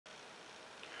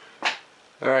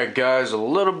Alright guys, a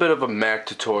little bit of a Mac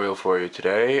tutorial for you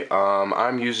today.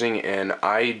 I'm using an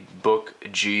iBook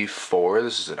G4.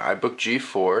 This is an iBook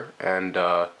G4, and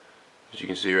as you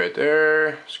can see right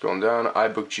there, scrolling down,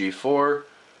 iBook G4.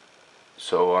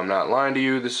 So I'm not lying to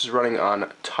you, this is running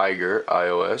on Tiger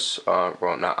iOS,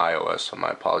 well not iOS, my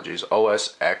apologies,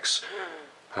 OS X.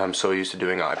 I'm so used to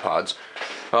doing iPods.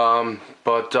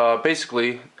 But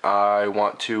basically, I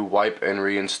want to wipe and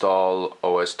reinstall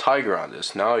OS Tiger on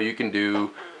this. Now you can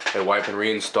do a wipe and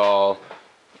reinstall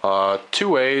two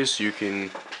ways. You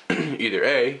can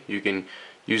either you can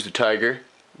use the Tiger,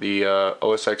 the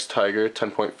OS X Tiger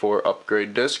 10.4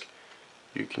 upgrade disk.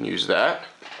 You can use that.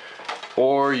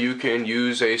 Or you can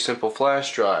use a simple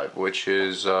flash drive, which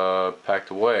is packed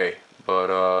away.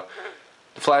 But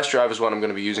the flash drive is what I'm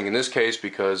going to be using in this case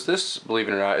because this, believe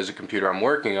it or not, is a computer I'm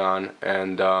working on,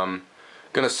 and I'm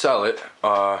going to sell it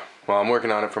while I'm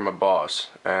working on it for my boss.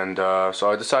 And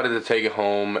so I decided to take it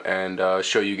home and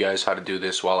show you guys how to do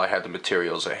this while I had the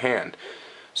materials at hand.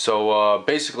 So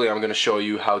basically I'm going to show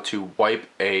you how to wipe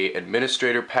a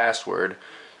administrator password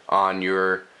on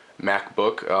your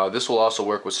MacBook. This will also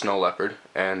work with Snowlepord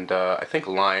and I think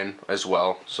Lion as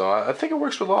well. So I think it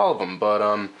works with all of them. But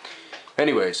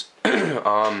anyways,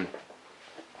 we're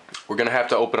going to have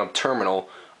to open up Terminal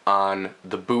on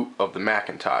the boot of the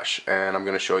Macintosh, and I'm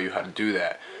going to show you how to do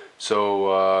that.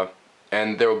 So,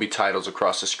 and there will be titles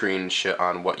across the screen and shit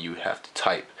on what you have to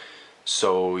type.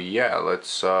 So yeah, let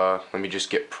me just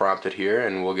get prompted here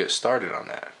and we'll get started on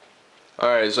that.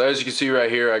 Alright, so as you can see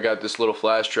right here, I got this little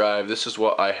flash drive. This is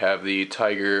what I have the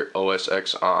Tiger OS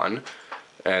X on,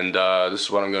 and this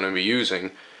is what I'm going to be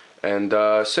using. And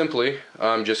simply,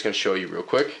 I'm just going to show you real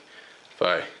quick. If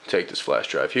I take this flash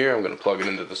drive here, I'm going to plug it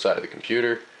into the side of the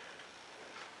computer.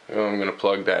 I'm going to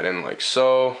plug that in like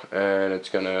so, and it's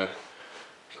going to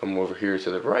come over here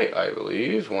to the right, I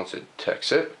believe, once it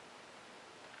detects it.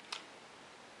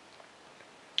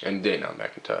 And day now,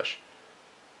 Macintosh.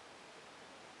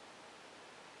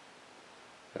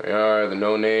 There we are, the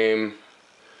no name.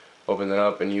 Open that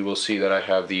up, and you will see that I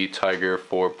have the Tiger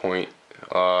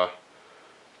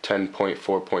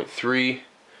 10.4.3.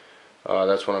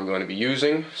 That's what I'm going to be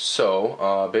using.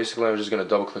 So basically I'm just going to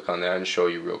double click on that and show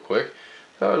you real quick.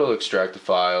 It'll extract the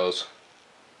files.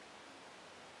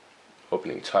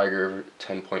 Opening Tiger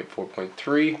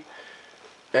 10.4.3,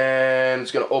 and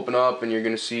it's going to open up and you're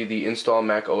going to see the install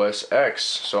Mac OS X.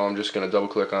 So I'm just going to double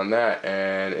click on that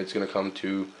and it's going to come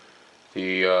to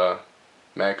the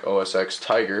Mac OS X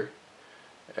Tiger,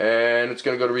 and it's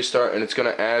going to go to restart and it's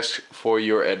going to ask for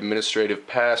your administrative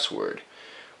password.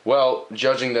 Well,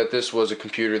 judging that this was a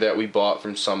computer that we bought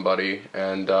from somebody,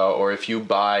 and or if you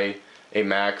buy a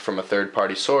Mac from a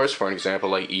third-party source, for an example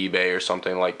like eBay or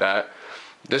something like that,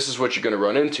 this is what you're going to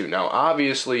run into. Now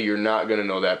obviously you're not going to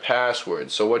know that password,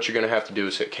 so what you're going to have to do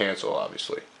is hit cancel,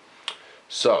 obviously.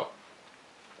 So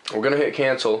we're going to hit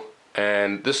cancel,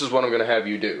 and this is what I'm going to have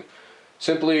you do.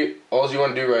 Simply, all you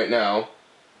want to do right now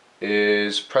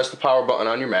is press the power button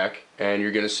on your Mac, and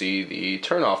you're going to see the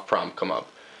turn off prompt come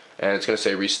up. And it's going to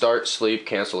say restart, sleep,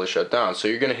 cancel, or shut down. So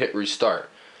you're going to hit restart.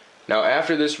 Now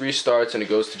after this restarts and it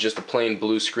goes to just a plain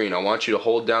blue screen, I want you to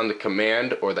hold down the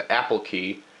command or the Apple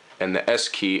key and the S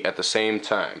key at the same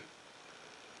time.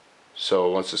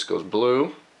 So once this goes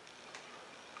blue,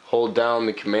 hold down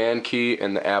the command key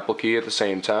and the Apple key at the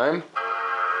same time.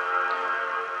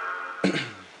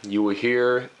 You will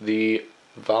hear the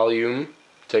volume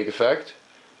take effect,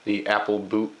 the Apple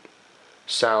boot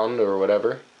sound or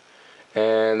whatever,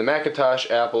 and the Macintosh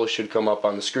Apple should come up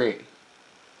on the screen.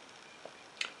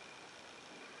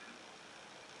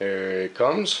 There it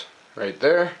comes, right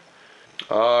there.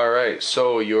 Alright,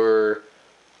 so your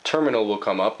terminal will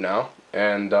come up now,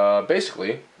 and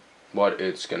basically what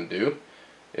it's going to do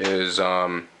is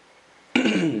you're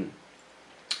going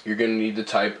to need to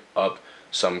type up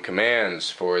some commands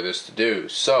for this to do.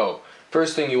 So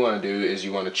first thing you want to do is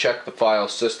you want to check the file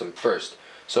system first.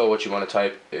 So what you want to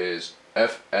type is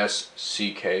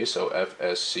fsck, so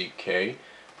fsck,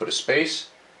 put a space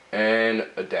and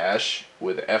a dash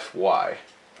with fy.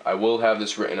 I will have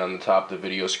this written on the top of the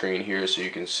video screen here so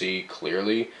you can see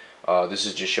clearly. This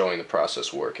is just showing the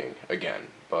process working again,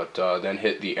 but then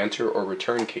hit the enter or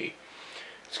return key.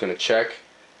 It's going to check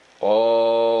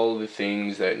all the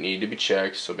things that need to be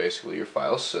checked, so basically your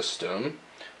file system,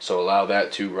 so allow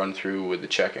that to run through with the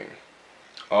checking.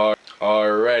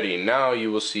 Alrighty, now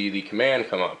you will see the command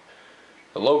come up,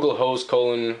 the localhost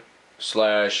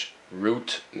 /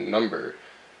 root number.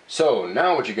 So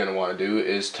now what you're going to want to do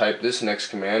is type this next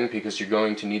command, because you're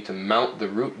going to need to mount the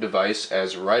root device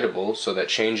as writable so that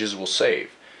changes will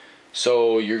save.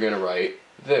 So you're going to write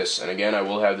this. And again, I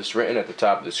will have this written at the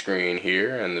top of the screen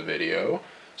here in the video.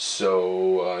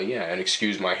 So yeah, and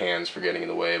excuse my hands for getting in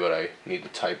the way, but I need to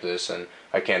type this, and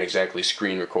I can't exactly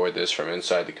screen record this from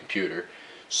inside the computer.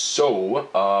 So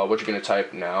what you're going to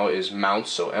type now is mount,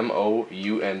 so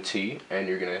M-O-U-N-T, and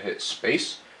you're going to hit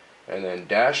space, and then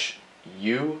dash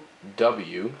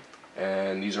U-W,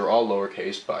 and these are all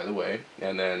lowercase, by the way,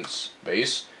 and then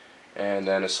space, and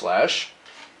then a slash,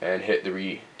 and hit the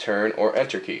return or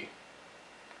enter key.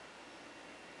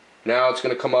 Now it's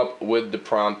going to come up with the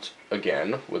prompt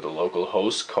again with a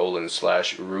localhost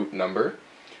 :/root number,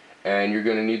 and you're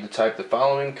going to need to type the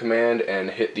following command and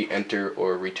hit the enter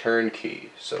or return key.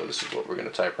 So this is what we're going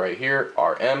to type right here,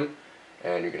 RM,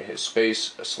 and you're going to hit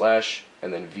space, a slash,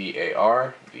 and then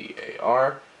VAR,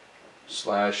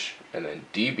 slash, and then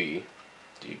DB,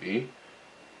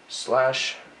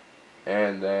 slash,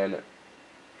 and then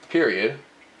period,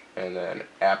 and then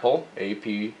Apple,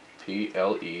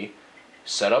 A-P-P-L-E,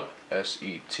 setup,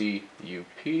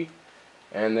 S-E-T-U-P,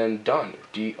 and then done,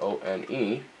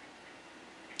 D-O-N-E,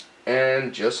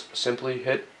 and just simply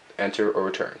hit enter or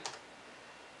return.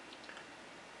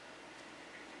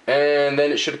 And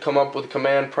then it should come up with a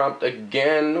command prompt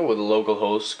again with a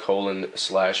localhost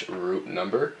 :/root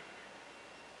number.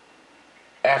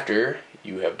 After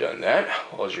you have done that,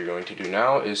 all you're going to do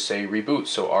now is say reboot,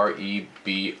 so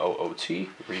R-E-B-O-O-T,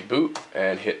 reboot,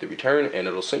 and hit the return, and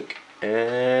it'll sync.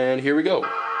 And here we go.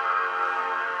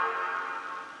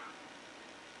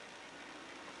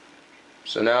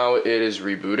 So now it is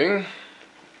rebooting,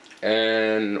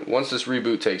 and once this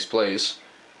reboot takes place,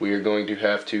 we are going to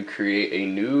have to create a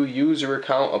new user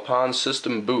account upon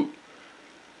system boot.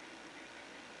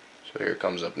 So here it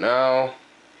comes up now,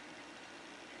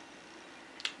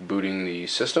 booting the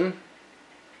system.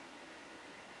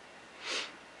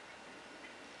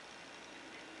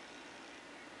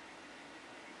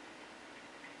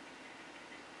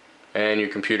 And your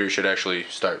computer should actually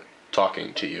start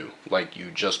talking to you like you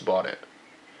just bought it.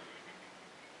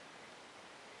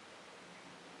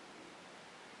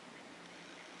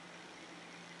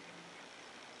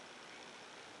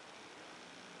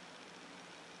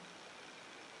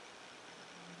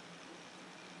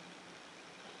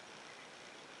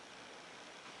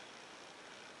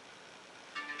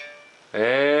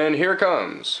 And here it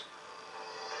comes.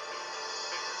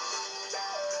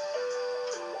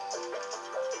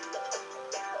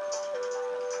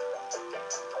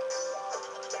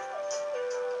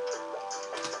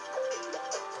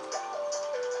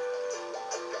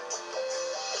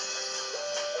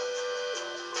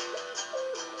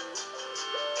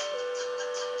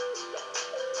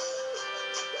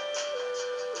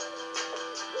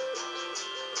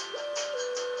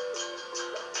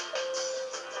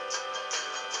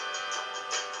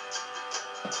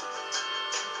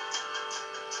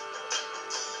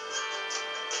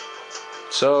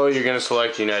 So you're going to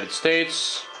select the United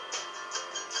States,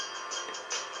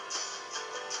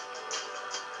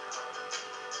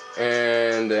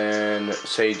 and then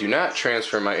say do not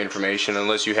transfer my information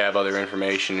unless you have other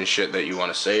information and shit that you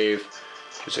want to save.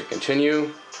 Just hit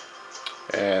continue,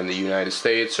 and the United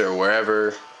States or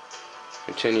wherever,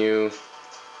 continue,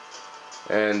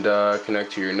 and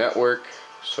connect to your network.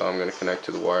 So I'm going to connect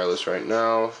to the wireless right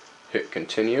now, hit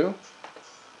continue.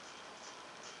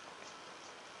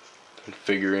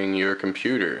 Configuring your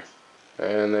computer,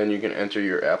 and then you can enter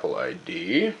your Apple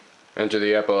ID. Enter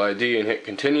the Apple ID and hit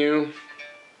continue.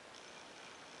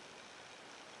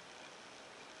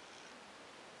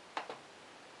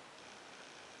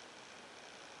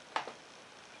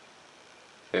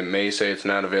 It may say it's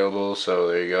not available, so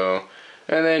there you go.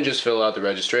 And then just fill out the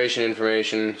registration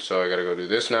information. So I gotta go do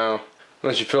this now.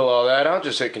 Once you fill all that out,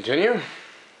 just hit continue.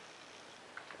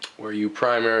 Where you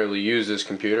primarily use this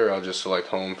computer, I'll just select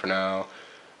home for now,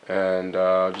 and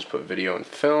just put video and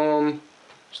film,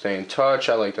 stay in touch.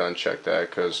 I like to uncheck that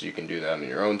because you can do that in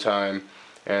your own time,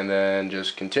 and then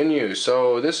just continue.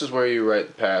 So this is where you write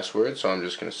the password, so I'm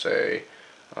just going to say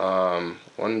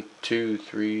 1 2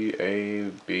 3 A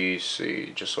B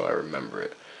C, just so I remember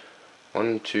it.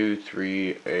 1 2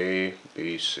 3 A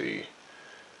B C,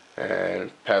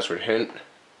 and password hint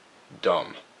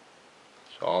dumb.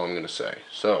 All I'm going to say.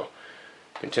 So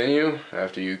continue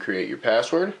after you create your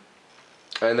password,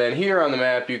 and then here on the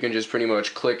map you can just pretty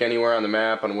much click anywhere on the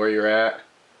map on where you're at,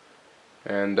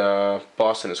 and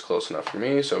Boston is close enough for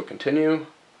me, so continue.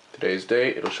 Today's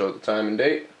date, it'll show the time and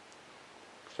date.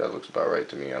 That looks about right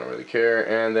to me, I don't really care.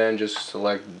 And then just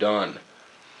select done,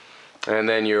 and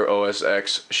then your OS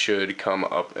X should come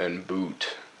up and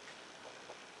boot.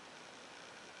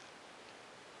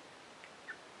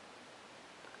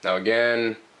 Now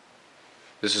again,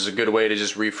 this is a good way to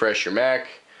just refresh your Mac.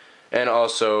 And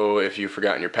also, if you've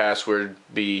forgotten your password,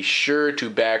 be sure to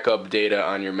back up data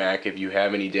on your Mac if you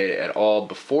have any data at all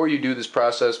before you do this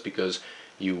process, because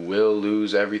you will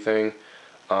lose everything.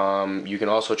 You can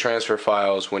also transfer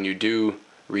files when you do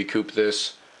recoup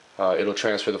this. It'll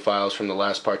transfer the files from the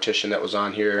last partition that was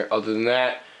on here. Other than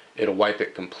that, it'll wipe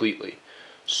it completely.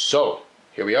 So,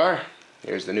 here we are.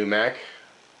 Here's the new Mac.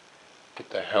 Get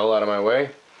the hell out of my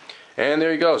way. And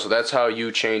there you go. So that's how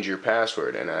you change your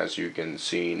password. And as you can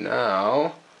see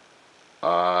now,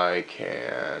 I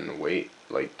can wait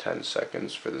like 10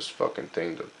 seconds for this fucking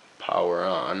thing to power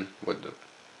on with the,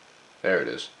 there it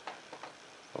is.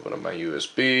 Open up my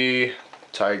USB,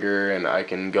 Tiger, and I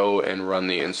can go and run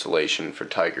the installation for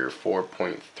Tiger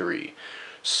 4.3.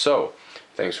 So,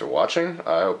 thanks for watching.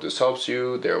 I hope this helps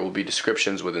you. There will be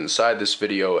descriptions within inside this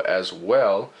video as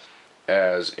well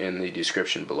as in the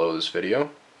description below this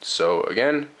video. So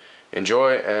again,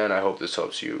 enjoy, and I hope this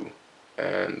helps you.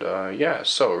 And yeah,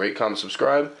 so rate, comment,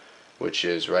 subscribe, which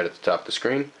is right at the top of the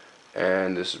screen.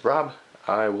 And this is Rob.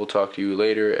 I will talk to you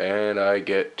later, and I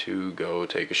get to go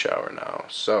take a shower now.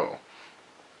 So,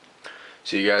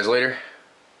 see you guys later.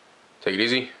 Take it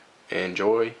easy.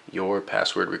 Enjoy your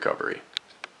password recovery.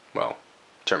 Well,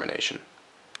 termination.